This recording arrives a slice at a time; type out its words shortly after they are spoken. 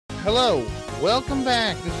Hello, welcome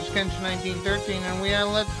back. This is Kench1913, and we are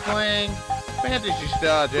Let's Playing Phantasy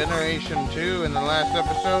Star Generation 2. In the last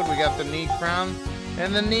episode, we got the knee crown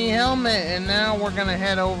and the knee helmet, and now we're gonna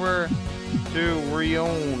head over to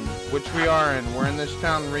Rion, which we are in. We're in this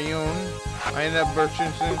town, Rion. I ended up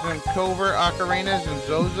purchasing some covert ocarinas and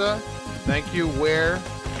Zoza. Thank you, Ware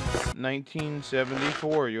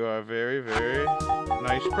 1974. You are a very, very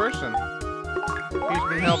nice person. He's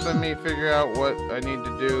been helping me figure out what I need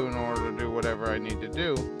to do in order to do whatever I need to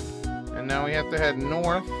do. And now we have to head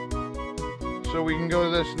north so we can go to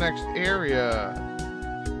this next area.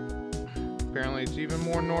 Apparently it's even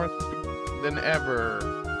more north than ever.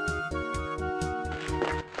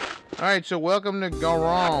 Alright, so welcome to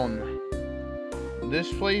Guaron.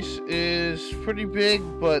 This place is pretty big,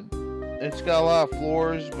 but it's got a lot of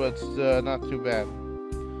floors, but it's not too bad.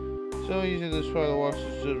 So easy this part of the walks.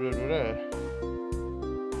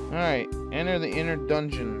 Alright, enter the inner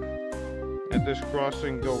dungeon. At this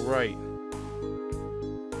crossing, go right.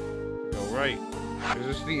 Go right. Is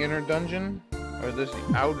this the inner dungeon? Or is this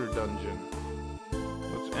the outer dungeon?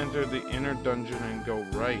 Let's enter the inner dungeon and go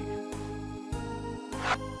right.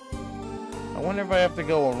 I wonder if I have to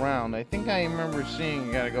go around. I think I remember seeing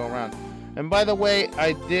you gotta go around. And by the way,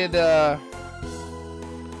 I did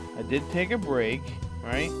take a break,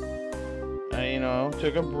 right? I,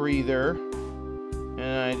 took a breather.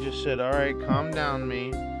 And I just said, alright, calm down,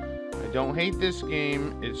 me. I don't hate this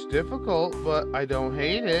game. It's difficult, but I don't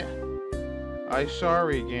hate it.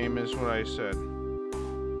 Sorry, game is what I said.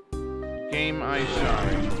 Game,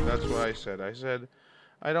 sorry. That's what I said. I said,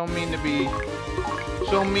 I don't mean to be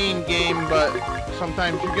so mean, game, but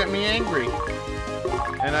sometimes you get me angry.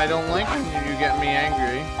 And I don't like when you get me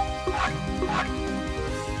angry.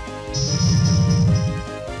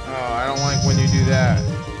 Oh, I don't like when you do that.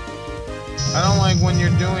 I don't like when you're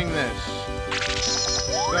doing this.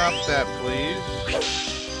 Stop that, please.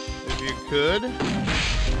 If you could.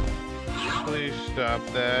 Please stop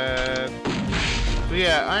that. So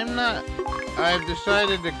yeah, I've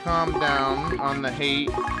decided to calm down on the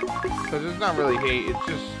hate. Because it's not really hate,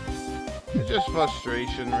 it's just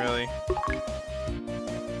frustration, really.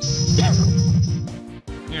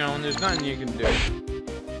 And there's nothing you can do.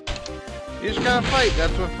 You just gotta fight.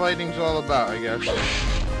 That's what fighting's all about, I guess.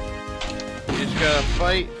 You just gotta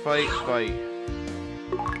fight, fight, fight.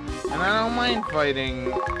 And I don't mind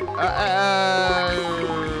fighting.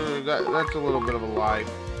 That's a little bit of a lie.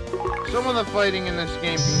 Some of the fighting in this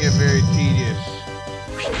game can get very tedious.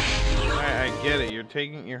 I get it.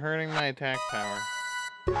 You're hurting my attack power.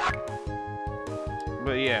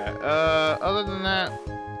 But yeah, other than that,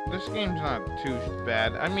 this game's not too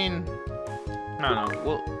bad. I mean, I don't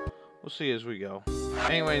know. We'll see as we go.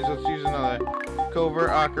 Anyways, let's use another covert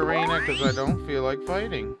ocarina because I don't feel like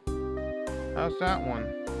fighting. How's that one?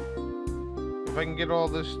 If I can get all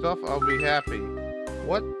this stuff, I'll be happy.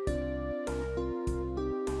 What?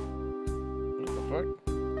 What the fuck?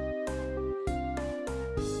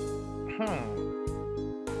 Huh.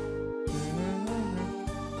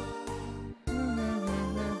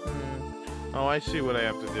 Oh, I see what I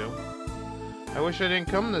have to do. I wish I didn't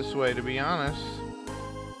come this way, to be honest.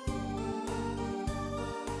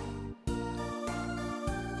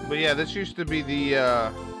 But yeah, this used to be the,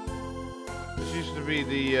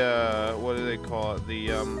 what do they call it?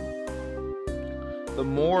 The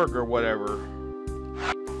morgue or whatever.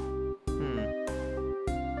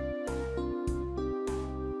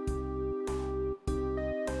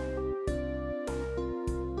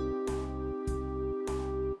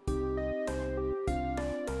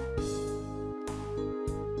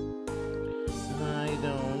 I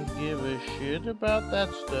don't give a shit about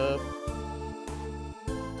that stuff.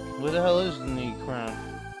 Where the hell is the knee crown?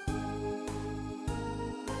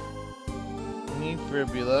 Knee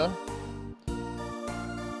fibula.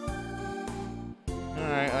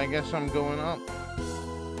 Alright, I guess I'm going up.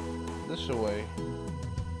 This way.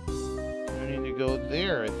 I need to go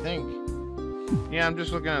there, I think. Yeah, I'm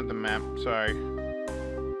just looking at the map. Sorry.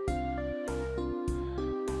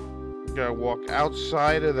 You gotta walk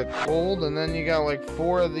outside of the cold, and then you got like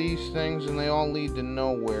 4 of these things, and they all lead to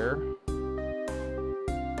nowhere.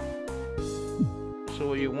 So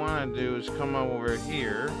what you want to do is come over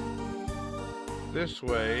here, this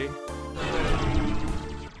way.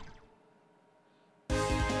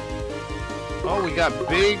 Oh, we got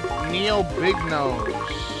Neo Big Nose.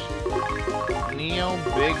 Neo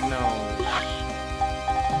Big Nose.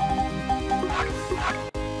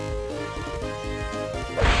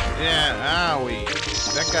 Yeah, owie.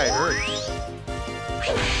 That guy hurts.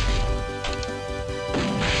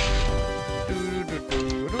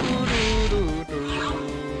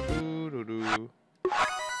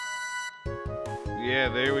 Yeah,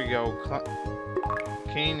 there we go.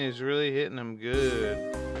 Kane is really hitting him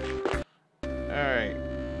good. Alright.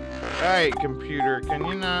 Alright, computer. Can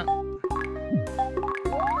you not...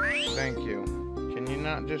 Thank you. Can you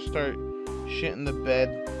not just start shitting the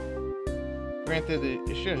bed? Granted,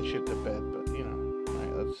 it shouldn't shit the bed, but, you know.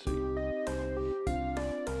 Alright, let's see.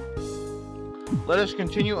 Let us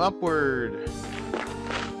continue upward.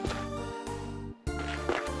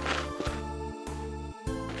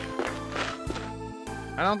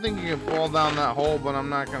 I don't think you can fall down that hole, but I'm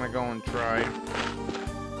not gonna go and try.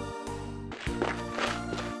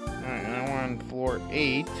 Alright, now we're on floor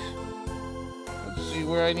 8. Let's see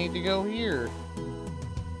where I need to go here.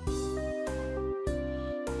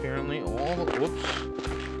 Apparently all the... Whoops.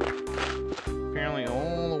 Apparently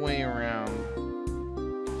all the way around.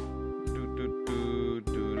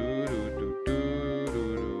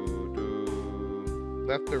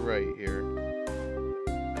 Left or right here?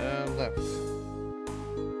 Left.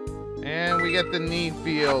 And we get the need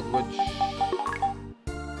field, which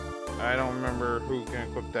I don't remember who can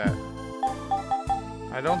equip that.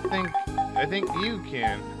 I think you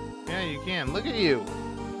can. Yeah, you can. Look at you.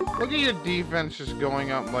 Look at your defense just going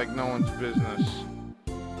up like no one's business.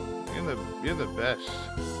 You're the best.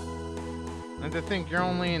 And to think you're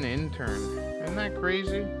only an intern. Isn't that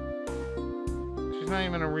crazy? She's not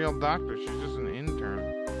even a real doctor, she's just an intern.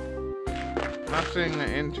 I'm not saying that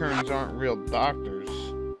interns aren't real doctors.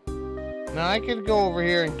 Now, I could go over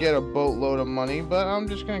here and get a boatload of money, but I'm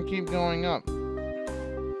just going to keep going up.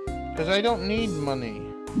 Because I don't need money.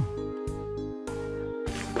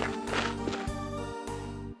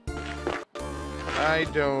 I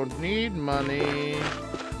don't need money.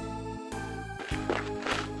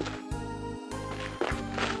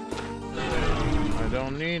 I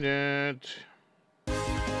don't need it.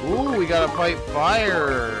 Ooh, we got to fight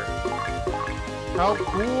fire. How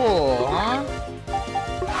cool, huh?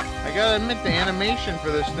 I gotta admit, the animation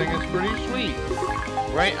for this thing is pretty sweet,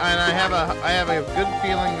 right? And I have a good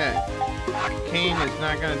feeling that Kane is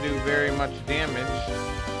not gonna do very much damage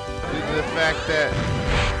due to the fact that,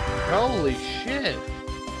 holy shit,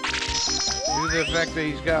 due to the fact that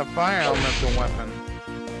he's got a fire elemental weapon.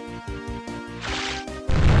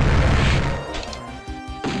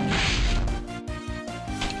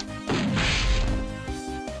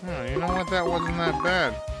 Oh, you know what? That wasn't that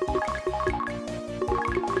bad.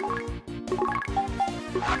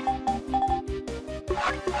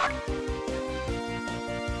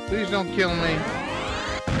 Please don't kill me.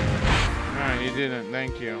 Alright, you didn't.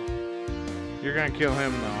 Thank you. You're gonna kill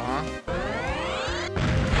him though, huh?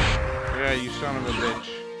 Yeah, you son of a bitch.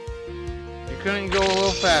 You couldn't go a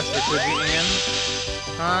little faster, could you, Ann?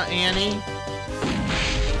 Huh, Annie?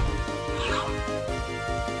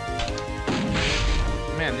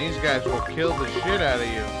 Man, these guys will kill the shit out of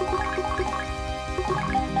you.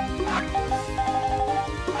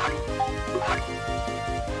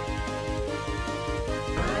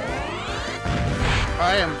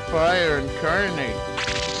 I am fire incarnate.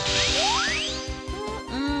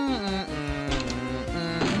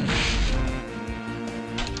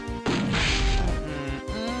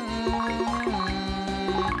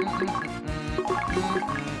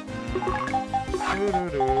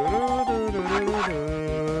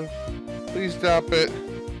 Please stop it.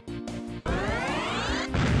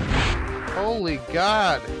 Holy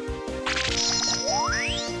God.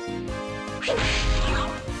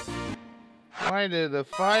 Why did the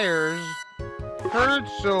fires hurt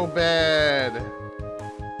so bad?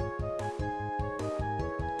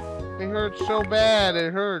 They hurt so bad,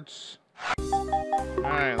 it hurts.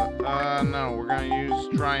 Alright, no, we're gonna use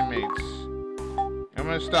Trimates. I'm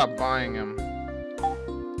gonna stop buying them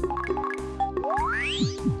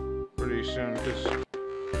pretty soon, because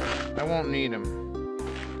I won't need them.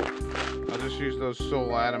 I'll just use those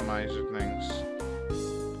soul atomizer things.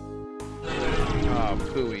 Oh,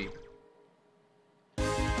 pooey.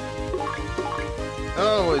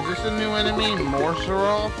 Oh, is this a new enemy?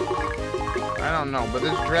 Morsaroth? I don't know, but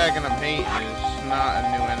this Dragon of Hate is not a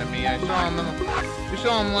new enemy. I saw him we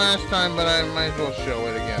saw him last time, but I might as well show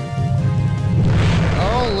it again.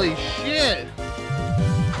 Holy shit!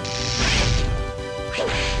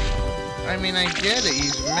 I mean, I get it,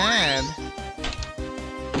 he's mad.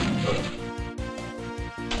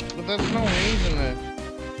 But that's no reason to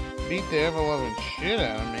beat the ever-loving shit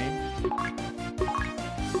out of me.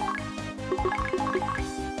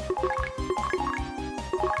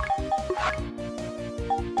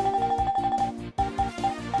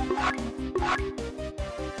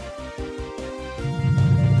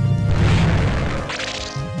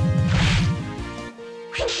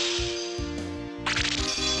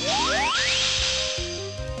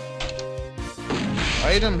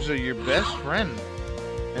 items are your best friend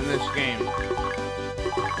in this game.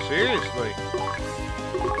 Seriously.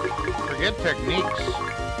 Forget techniques.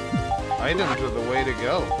 Items are the way to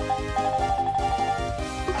go.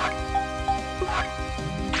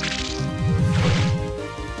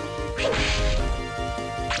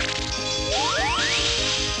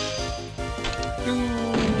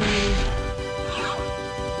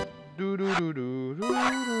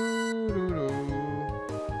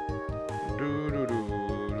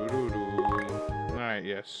 Alright,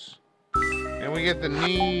 yes. And we get the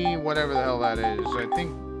knee, whatever the hell that is. I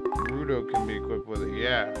think Rudo can be equipped with it.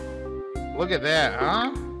 Yeah. Look at that,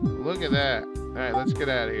 huh? Look at that. Alright, let's get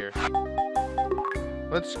out of here.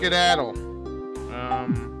 Let's skedaddle.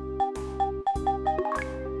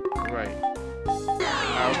 Right.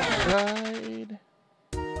 Outside.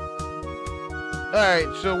 Alright,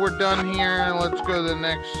 so we're done here. Let's go to the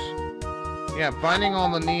next. Yeah, finding all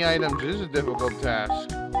the knee items is a difficult task.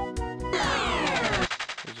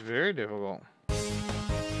 It's very difficult.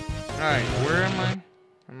 Alright, where am I?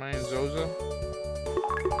 Am I in Zoza?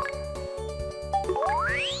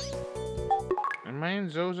 Am I in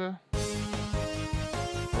Zoza?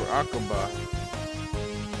 Or Akaba?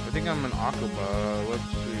 I think I'm in Akaba.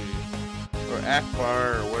 Let's see. Or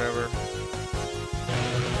Akbar or whatever.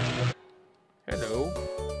 Hello.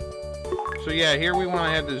 So yeah, here we want to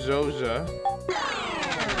head to Zoza.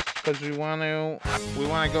 Because we want to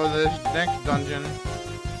go to this next dungeon,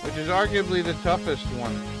 which is arguably the toughest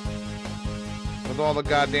one. With all the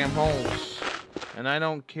goddamn holes. And I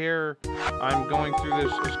don't care. I'm going through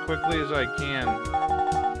this as quickly as I can.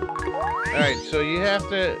 Alright, so you have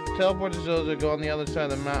to teleport to Zoza, go on the other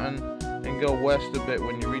side of the mountain, and go west a bit.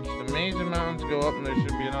 When you reach the maze of mountains, go up, and there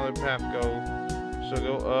should be another path. So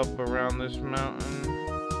go up around this mountain.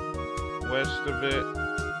 West a bit.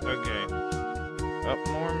 Okay. Up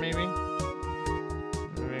more, maybe?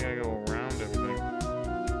 Maybe I gotta go around everything.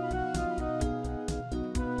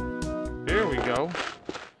 Here we go.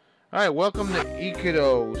 Alright, welcome to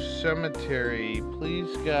Ikuto Cemetery.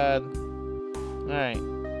 Please, God. Alright.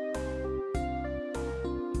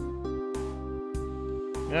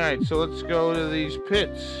 Alright, so let's go to these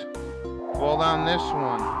pits. Fall down this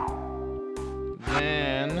one.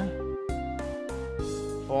 Then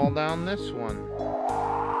fall down this one.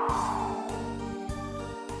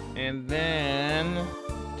 And then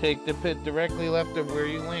take the pit directly left of where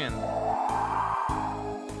you land.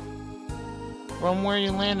 From where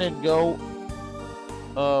you landed, go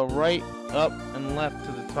right, up, and left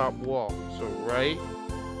to the top wall. So right,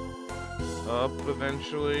 up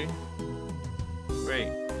eventually. Wait,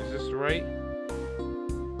 is this right?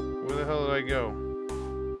 Where the hell did I go?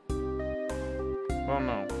 Oh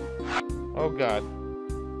no. Oh god.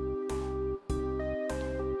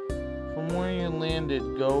 From where you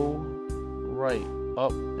landed, go right,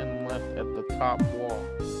 up, and left at the top wall.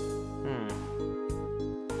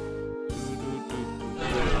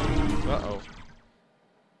 Uh-oh.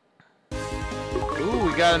 Ooh,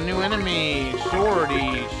 we got a new enemy. Sword.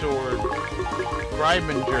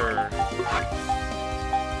 Greibinger.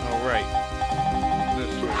 Oh, right.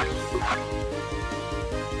 This way.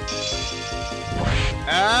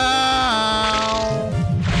 Ow!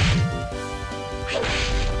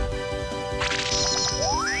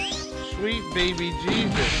 Sweet baby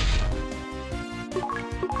Jesus.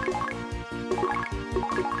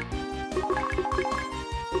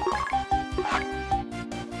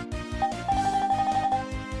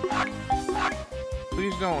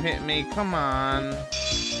 Please don't hit me. Come on.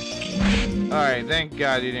 Alright, thank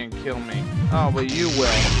God you didn't kill me. Oh, but you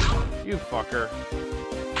will. You fucker.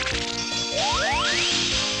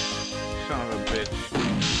 Son of a bitch.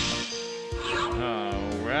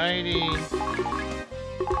 Alrighty.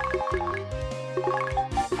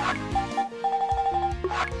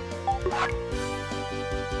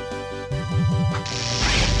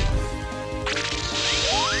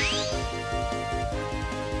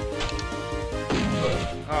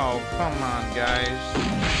 Oh, come on, guys.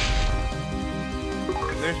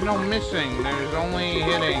 There's no missing. There's only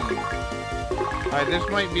hitting. Alright, this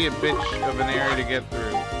might be a bitch of an area to get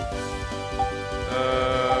through.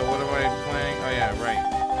 What am I planning? Oh, yeah, right.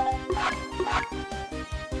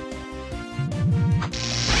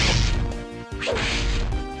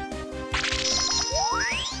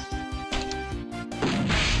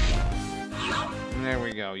 And there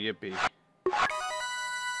we go. Yippee.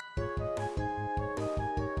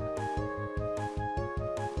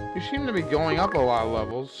 You seem to be going up a lot of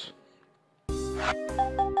levels.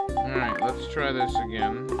 Alright, let's try this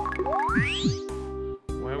again.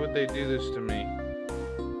 Why would they do this to me?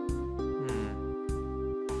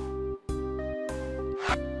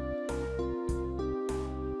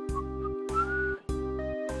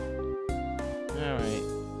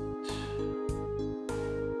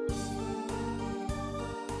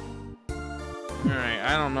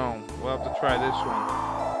 I don't know. We'll have to try this one.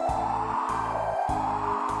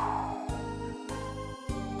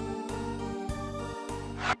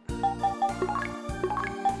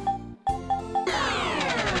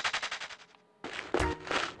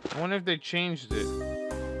 I wonder if they changed it.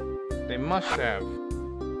 They must have.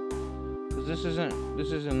 Because this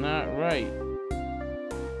isn't not right.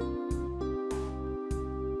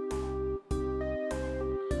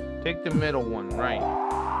 Take the middle one, right.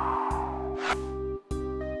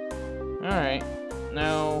 Alright.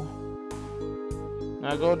 Now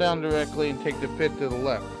go down directly and take the pit to the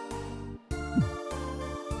left.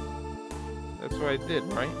 That's what I did,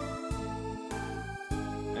 right?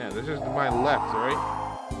 Yeah, this is to my left, right?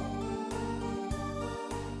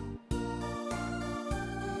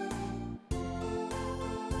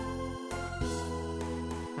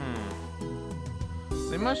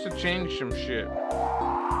 They must have changed some shit.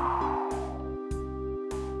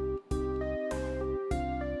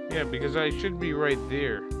 Yeah, because I should be right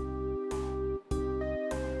there.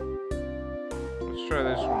 Let's try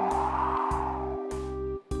this one.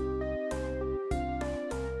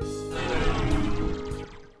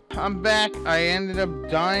 I'm back. I ended up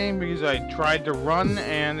dying because I tried to run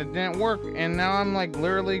and it didn't work. And now I'm like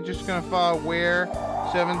literally just gonna follow where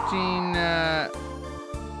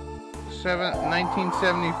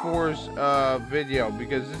 1974's video,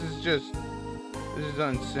 because this is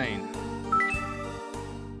insane.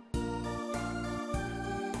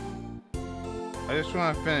 I just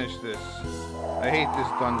want to finish this. I hate this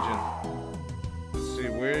dungeon. Let's see,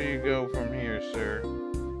 where do you go from here, sir?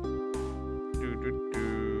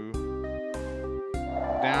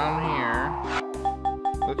 Down here.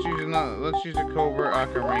 Let's use a covert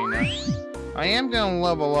ocarina. I am gonna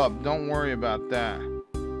level up, don't worry about that.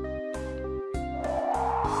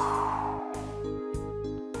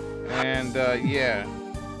 And yeah.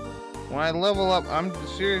 When I level up, I'm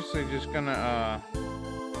seriously just gonna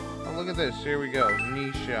oh, look at this, here we go.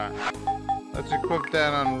 Knee shot. Let's equip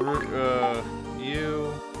that on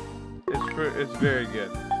you. It's very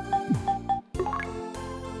good.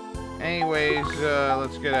 Anyways,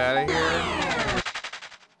 let's get out of here.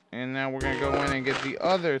 And now we're gonna go in and get the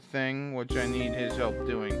other thing, which I need his help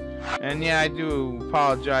doing. And yeah, I do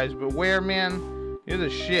apologize, but where, man? You're the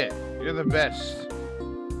shit. You're the best.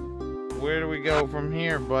 Where do we go from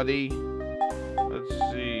here, buddy? Let's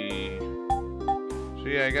see. So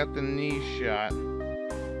yeah, I got the knee shot.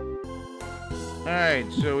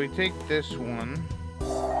 Alright, so we take this one.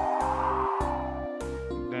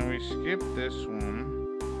 Then we skip this one.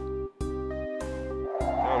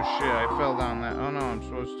 Oh shit, I fell down that. Oh no, I'm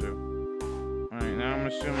supposed to. Alright, now I'm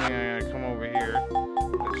assuming I gotta come over here.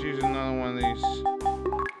 Let's use another one of these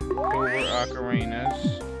covert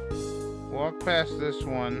ocarinas. Walk past this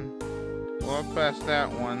one. Walk past that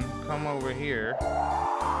one. Come over here.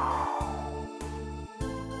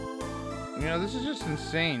 You know, this is just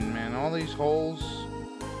insane, man. All these holes.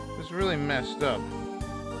 This is really messed up.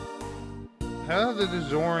 How do the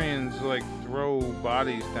Dozorians, like, throw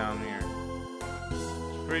bodies down here?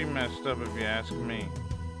 Pretty messed up if you ask me.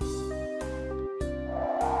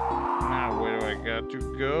 Now where do I got to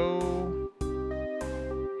go?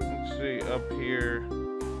 Let's see, up here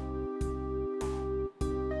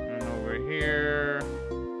and over here.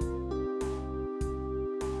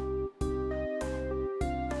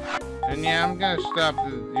 And yeah, I'm gonna stop to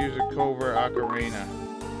use a covert ocarina.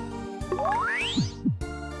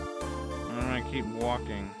 I'm gonna keep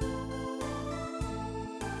walking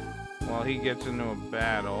while he gets into a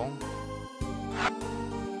battle.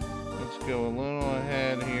 Let's go a little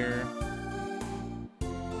ahead here.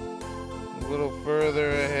 A little further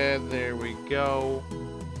ahead. There we go.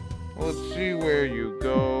 Let's see where you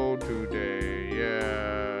go today.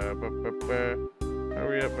 Yeah.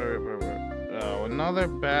 Hurry up, hurry up, hurry up. Oh, another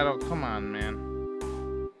battle. Come on, man.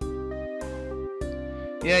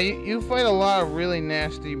 Yeah, you fight a lot of really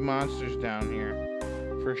nasty monsters down here.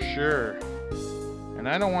 For sure. And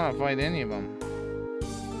I don't want to fight any of them.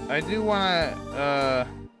 I do want to,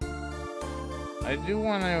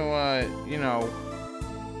 you know,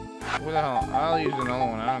 what the hell? I'll use another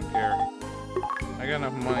one, I don't care. I got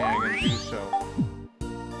enough money, I can do so.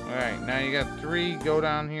 Alright, now you got 3, go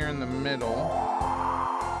down here in the middle.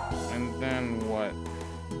 And then what?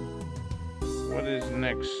 What is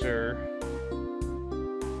next, sir?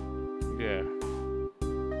 Yeah.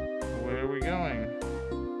 Where are we going?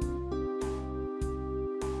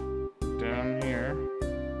 Down here.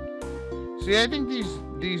 See, I think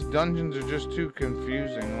these dungeons are just too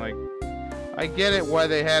confusing. Like, I get it why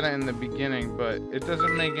they had it in the beginning, but it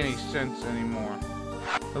doesn't make any sense anymore.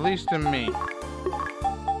 At least to me.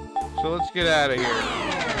 So let's get out of here.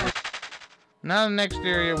 Now the next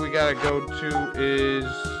area we gotta go to is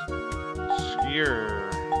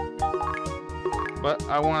Skyr. But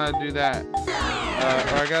I want to do that.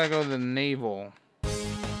 Or I gotta go to the naval.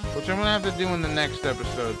 Which I'm gonna have to do in the next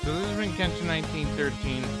episode. So this has been Kenshin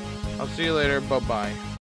 1913. I'll see you later. Bye-bye.